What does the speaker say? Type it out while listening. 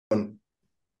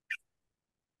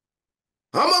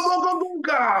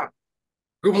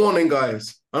Good morning,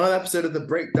 guys. Another episode of the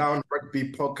Breakdown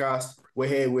Rugby podcast. We're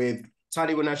here with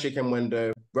Tali Winashik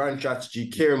Mwendo, Brian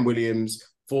Chatterjee, Kieran Williams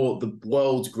for the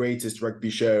world's greatest rugby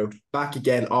show. Back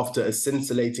again after a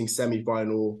scintillating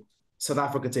semi-final. South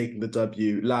Africa taking the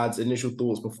W. Lads, initial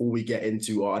thoughts before we get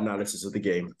into our analysis of the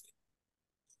game.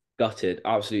 Gutted,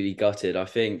 absolutely gutted. I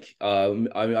think, I mean,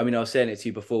 I was saying it to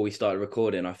you before we started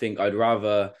recording. I think I'd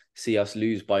rather see us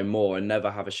lose by more and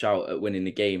never have a shout at winning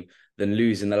the game than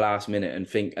lose in the last minute and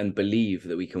think and believe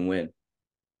that we can win.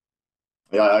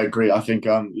 Yeah, I agree. I think,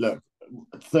 look,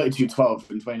 32-12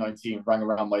 in 2019 rang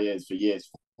around my ears for years,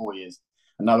 4 years.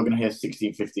 And now we're going to hear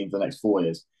 16-15 for the next 4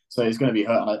 years. So it's going to be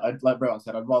hurt. And like Rowan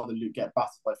said, I'd rather get battered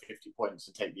by 50 points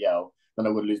and take the L than I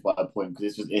would lose by a point,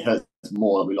 because it hurts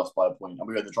more that we lost by a point. And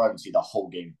we were in the driving seat the whole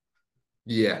game.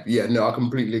 Yeah, no, I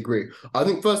completely agree. I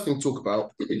think first thing to talk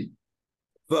about,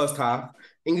 first half,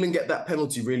 England get that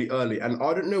penalty really early. And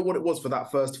I don't know what it was for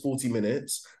that first 40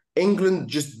 minutes. England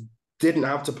just didn't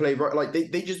have to play right. Like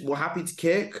they just were happy to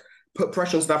kick, put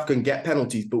pressure on South Africa and get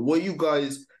penalties. But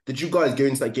did you guys go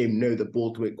into that game know that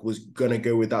Borthwick was going to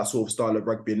go with that sort of style of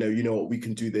rugby and know, you know what, we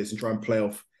can do this and try and play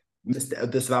off the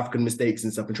South African mistakes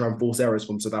and stuff and try and force errors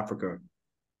from South Africa?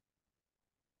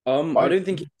 I don't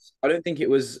think it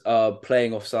was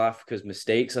playing off South Africa's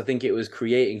mistakes. I think it was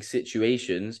creating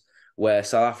situations where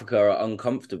South Africa are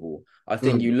uncomfortable. I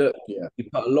think you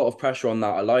put a lot of pressure on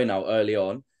that line out early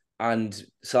on, and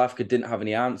South Africa didn't have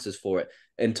any answers for it.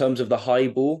 In terms of the high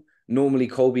ball, normally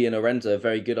Colby and Arenza are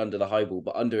very good under the high ball,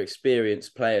 but under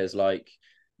experienced players like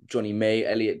Johnny May,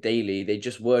 Elliot Daly,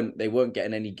 they weren't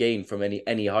getting any gain from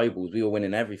any high balls. We were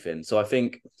winning everything. So I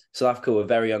think South Africa were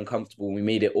very uncomfortable and we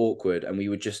made it awkward and we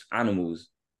were just animals.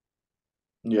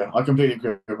 Yeah, I completely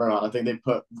agree with Rowan.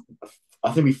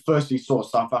 I think we firstly saw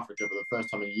South Africa for the first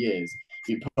time in years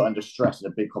be put under stress in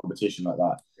a big competition like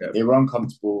that. Yeah. They were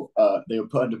uncomfortable. They were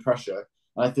put under pressure.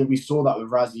 And I think we saw that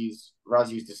with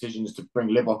Razzie's decisions to bring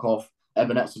Libbok off,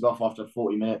 Ebenezer off after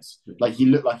 40 minutes. Like, he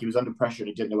looked like he was under pressure and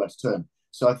he didn't know where to turn.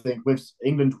 So I think with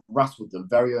England rattled them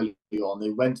very early on.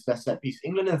 They went to their set piece.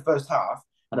 England in the first half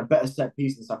had a better set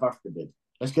piece than South Africa did.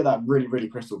 Let's get that really, really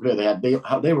crystal clear. They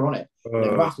were on it. They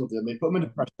rattled them. They put them under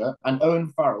pressure. And Owen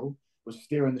Farrell was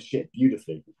steering the ship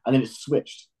beautifully. And then it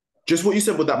switched. Just what you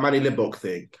said with that Manny Libbok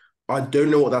thing, I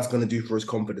don't know what that's going to do for his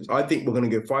confidence. I think we're going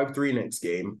to go 5-3 next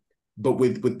game, but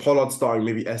with Pollard starting,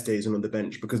 maybe Estes on the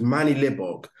bench, because Manny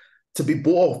Libbok, to be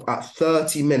brought off at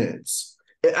 30 minutes,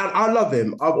 and I love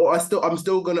him. I'm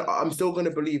still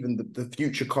gonna believe in the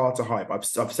future Carter hype. I've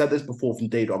said this before from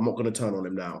day one. I'm not gonna turn on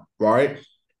him now, right?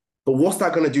 But what's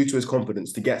that gonna do to his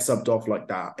confidence to get subbed off like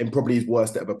that in probably his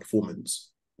worst ever performance?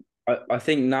 I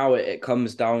think now it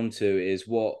comes down to is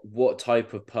what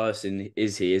type of person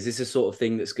is he? Is this a sort of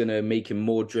thing that's going to make him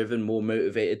more driven, more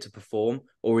motivated to perform,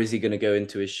 or is he going to go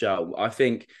into his shell? I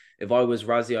think if I was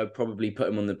Razzie, I'd probably put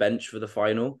him on the bench for the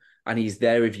final, and he's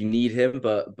there if you need him,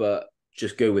 but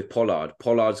just go with Pollard.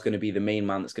 Pollard's going to be the main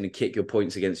man that's going to kick your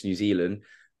points against New Zealand,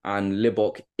 and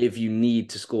Libbok, if you need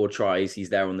to score tries,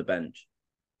 he's there on the bench.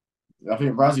 I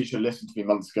think Razzie should listen to me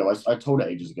months ago. I told it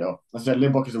ages ago. I said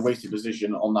Libbok is a wasted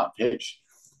position on that pitch.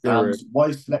 And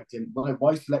why select him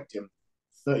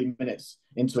 30 minutes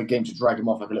into a game to drag him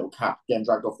off like a little cat, getting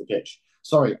dragged off the pitch?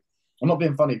 Sorry, I'm not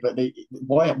being funny, but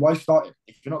why start him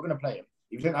if you're not going to play him?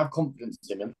 If you don't have confidence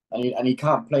in him and he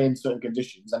can't play in certain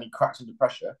conditions and he cracks under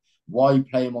pressure, why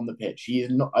play him on the pitch? He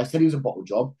is not. I said he was a bottle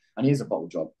job, and he is a bottle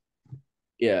job.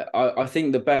 Yeah, I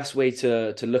think the best way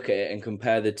to look at it and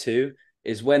compare the two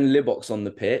is when Libbok's on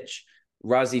the pitch,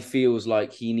 Razzie feels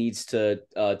like he needs to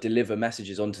deliver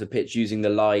messages onto the pitch using the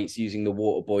lights, using the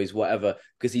water boys, whatever,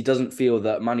 because he doesn't feel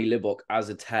that Manny Libbok as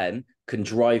a 10 can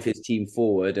drive his team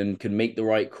forward and can make the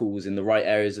right calls in the right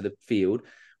areas of the field.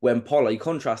 When Pollard, you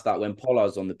contrast that when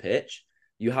Pollard's on the pitch,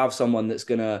 you have someone that's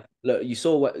going to, look, you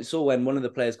saw when one of the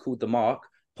players called the mark,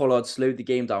 Pollard slowed the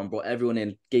game down, brought everyone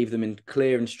in, gave them in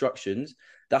clear instructions.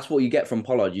 That's what you get from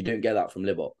Pollard. You don't get that from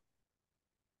Libbok.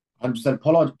 100%.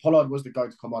 Pollard was the guy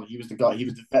to come on. He was the guy. He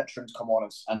was the veteran to come on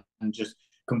and just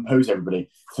compose everybody.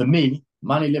 For me,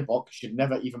 Manny Libbok should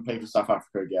never even play for South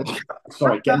Africa again.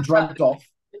 Sorry, getting dragged off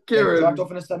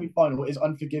in a semi-final is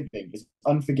unforgiving. It's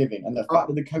unforgiving, and the fact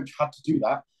that the coach had to do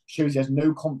that shows he has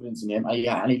no confidence in him,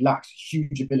 and he lacks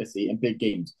huge ability in big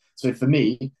games. So for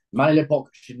me, Manny Libbok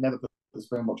should never put the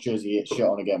Springboks jersey shirt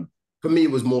on again. For me,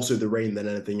 it was more so the rain than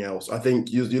anything else. I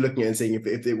think you're looking at it and saying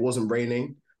if it wasn't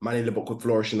raining, Manny Libbok would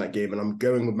flourish in that game, and I'm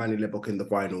going with Manny Libbok in the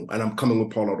final, and I'm coming with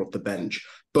Pollard off the bench.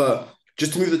 But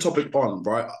just to move the topic on,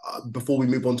 right, before we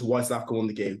move on to why South Africa won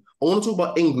the game, I want to talk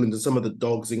about England and some of the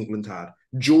dogs England had.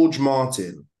 George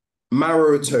Martin,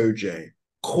 Maro Itoje,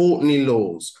 Courtney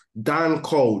Laws, Dan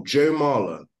Cole, Joe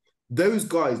Marler, those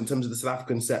guys in terms of the South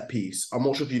African set piece, I'm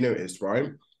not sure if you noticed, right?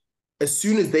 As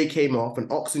soon as they came off and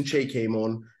Oxenche came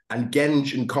on and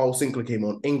Genge and Carl Sinclair came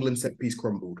on, England's set piece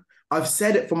crumbled. I've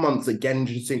said it for months that Genge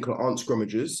and Sinclair aren't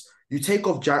scrummagers. You take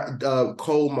off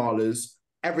Cole, Marlers,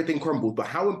 everything crumbled. But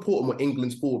how important were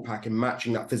England's forward pack in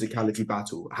matching that physicality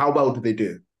battle? How well did they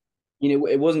do?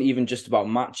 It wasn't even just about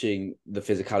matching the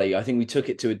physicality. I think we took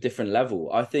it to a different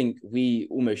level. I think we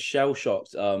almost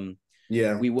shell-shocked.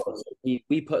 We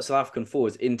put South African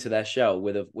forwards into their shell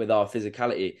with our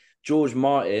physicality. George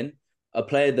Martin, a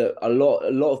player that a lot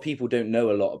of people don't know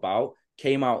a lot about,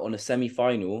 came out on a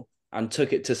semi-final and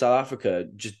took it to South Africa.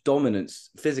 Just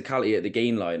dominance, physicality at the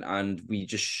gain line, and we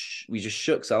just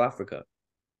shook South Africa.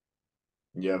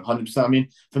 Yeah, 100%. I mean,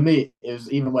 for me, it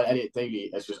was even when Elliot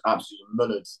Daly has just absolutely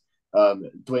mullered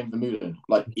Dwayne Vermeulen.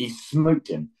 Like, he smoked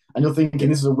him. And you're thinking,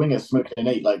 this is a winger smoking an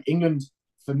 8. Like, England,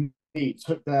 for me,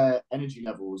 took their energy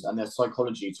levels and their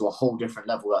psychology to a whole different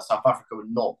level that South Africa were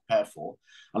not prepared for.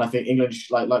 And I think England,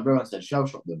 like Rowan said,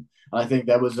 shell-shocked them. And I think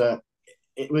there was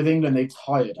with England, they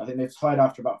tired. I think they tired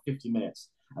after about 50 minutes.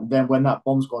 And then when that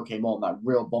bomb squad came on, that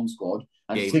real bomb squad,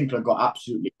 and Sinclair got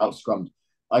absolutely out-scrummed.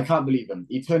 I can't believe him.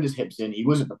 He turned his hips in. He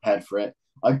wasn't prepared for it.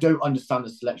 I don't understand the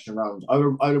selection round. I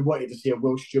would have wanted to see a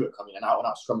Will Stewart come in, an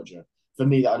out-and-out scrummager. For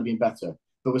me, that would have been better.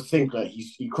 But with Sinclair,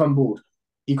 he crumbled.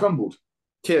 He crumbled.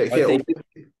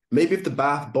 Maybe if the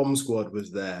Bath bomb squad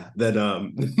was there, then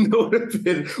it would have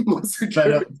been more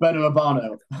better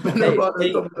Urbano.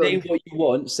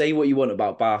 Say what you want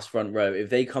about Bath's front row. If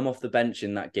they come off the bench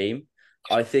in that game,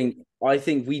 I think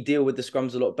we deal with the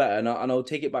scrums a lot better. And I'll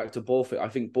take it back to Borthwick. I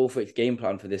think Borthwick's game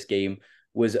plan for this game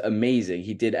was amazing.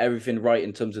 He did everything right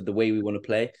in terms of the way we want to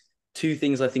play. Two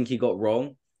things I think he got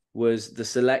wrong was the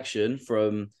selection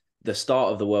from the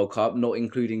start of the World Cup, not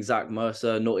including Zach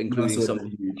Mercer, not including some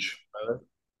huge.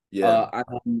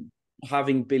 And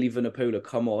having Billy Vunipola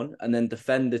come on and then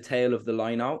defend the tail of the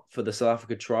line out for the South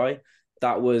Africa try,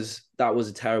 that was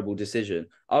a terrible decision.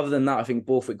 Other than that, I think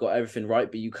Borthwick got everything right,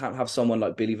 but you can't have someone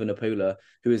like Billy Vunipola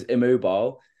who is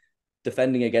immobile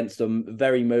defending against a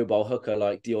very mobile hooker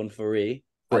like Dion Fourie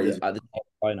at the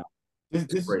line out.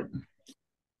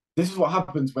 This is what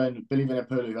happens when Billy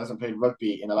Vunipola, who hasn't played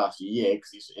rugby in the last year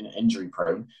because he's injury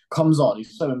prone, comes on.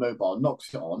 He's so immobile,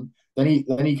 knocks it on. Then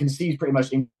he concedes pretty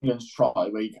much England's try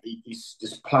where he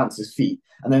just plants his feet,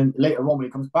 and then later on when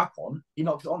he comes back on, he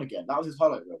knocks it on again. That was his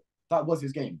highlight reel. That was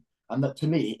his game. And that, to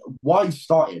me, why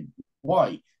starting?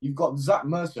 Why? You've got Zach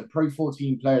Mercer, Pro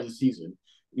 14 player of the season,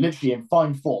 literally in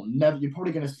fine form. You're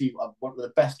probably going to see one of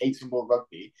the best 8s in world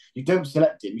rugby. You don't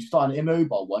select him. You start an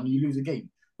immobile one, you lose a game.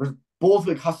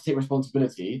 Borthwick has to take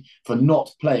responsibility for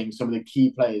not playing some of the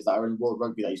key players that are in world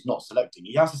rugby that he's not selecting.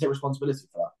 He has to take responsibility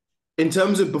for that. In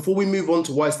terms of, before we move on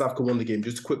to why South Africa won the game,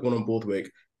 just a quick one on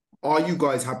Borthwick. Are you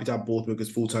guys happy to have Borthwick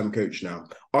as full-time coach now?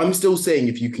 I'm still saying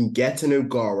if you can get an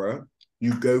O'Gara,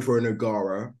 you go for an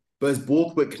O'Gara. But has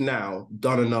Borthwick now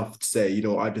done enough to say,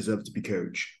 I deserve to be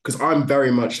coach? Because I'm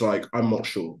very much like, I'm not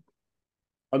sure.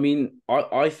 I mean,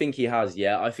 I think he has,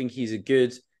 yeah. I think he's a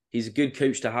good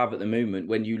coach to have at the moment.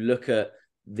 When you look at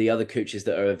the other coaches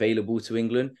that are available to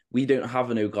England, we don't have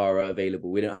an O'Gara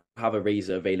available. We don't have a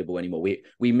Razor available anymore.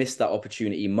 We missed that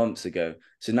opportunity months ago.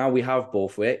 So now we have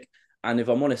Borthwick. And if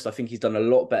I'm honest, I think he's done a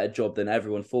lot better job than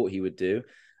everyone thought he would do.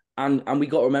 And we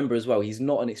got to remember as well, he's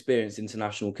not an experienced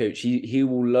international coach. He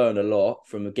will learn a lot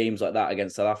from games like that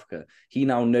against South Africa. He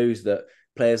now knows that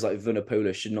players like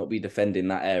Vunipola should not be defending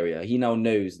that area. He now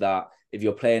knows that if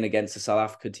you're playing against a South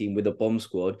Africa team with a bomb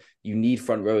squad, you need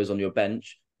front rowers on your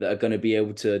bench that are going to be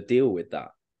able to deal with that.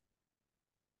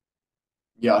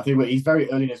 Yeah, I think he's very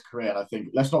early in his career. And I think,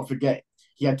 let's not forget,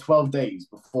 he had 12 days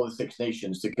before the Six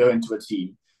Nations to go into a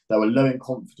team that were low in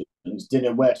confidence, didn't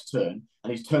know where to turn,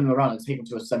 and he's turning around and taken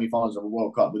to a semi-finals of a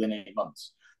World Cup within 8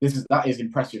 months. That is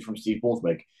impressive from Steve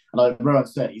Borthwick. And like Rowan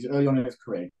said, he's early on in his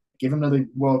career. Give him another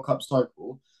World Cup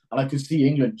cycle, and I could see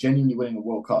England genuinely winning a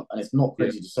World Cup, and it's not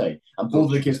crazy to say. And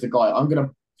Borthwick is the guy.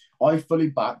 I fully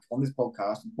back on this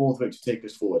podcast Borthwick to take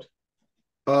us forward.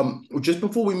 Just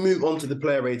before we move on to the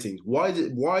player ratings, what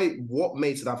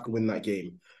made South Africa win that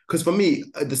game? Because for me,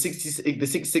 the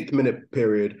 66th minute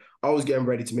period, I was getting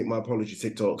ready to make my apology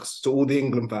TikToks to all the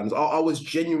England fans. I was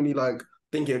genuinely like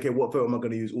thinking, okay, what photo am I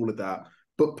going to use? All of that.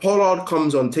 But Pollard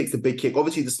comes on, takes the big kick.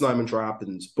 Obviously, the Snyman try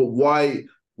happens. But why?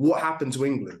 What happened to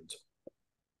England?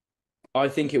 I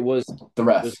think it was the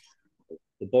ref.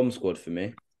 The bomb squad for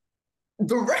me.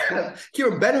 The ref.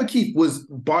 Kieran, Ben O'Keefe was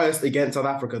biased against South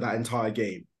Africa that entire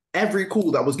game. Every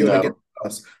call that was going against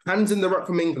us. Hands in the ruck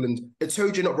from England.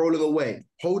 Itoje not rolling away.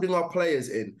 Holding our players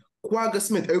in. Quagga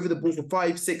Smith over the ball for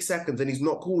 5-6 seconds and he's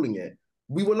not calling it.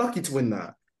 We were lucky to win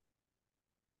that.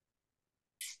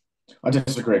 I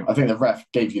disagree. I think the ref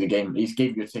gave you the game. He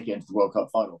gave you a ticket into the World Cup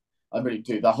final. I really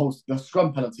do. The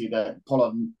scrum penalty that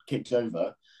Pollard kicked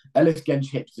over, Ellis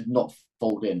Gen's hips did not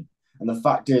fold in. And the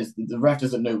fact is, the ref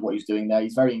doesn't know what he's doing there.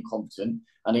 He's very incompetent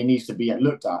and he needs to be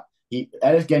looked at.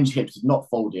 Ellis Gen's hips did not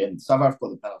fold in. South Africa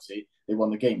got the penalty. They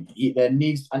won the game.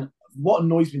 And what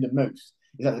annoys me the most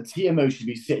is that the TMO should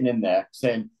be sitting in there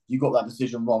saying, you got that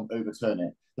decision wrong, overturn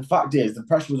it. The fact is, the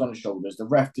pressure was on his shoulders. The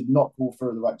ref did not pull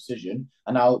through the right decision.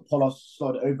 And now Pollard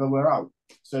started over, we're out.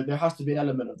 So there has to be an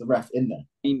element of the ref in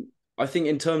there. I think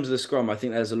in terms of the scrum, I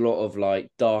think there's a lot of like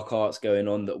dark arts going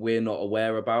on that we're not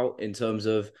aware about in terms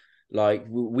of like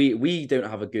we don't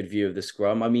have a good view of the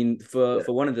scrum. I mean, for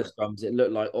one of the scrums, it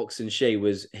looked like Oxenshea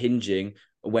was hinging,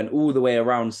 went all the way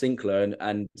around Sinclair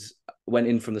and went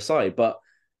in from the side. But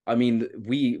I mean,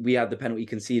 we had the penalty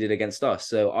conceded against us,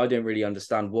 so I don't really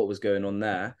understand what was going on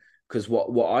there. Because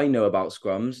what I know about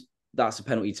scrums, that's a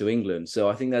penalty to England. So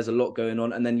I think there's a lot going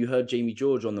on. And then you heard Jamie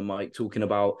George on the mic talking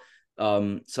about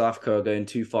South Africa are going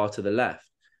too far to the left.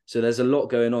 So there's a lot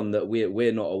going on that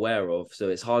we're not aware of. So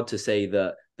it's hard to say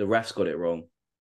that the refs got it wrong.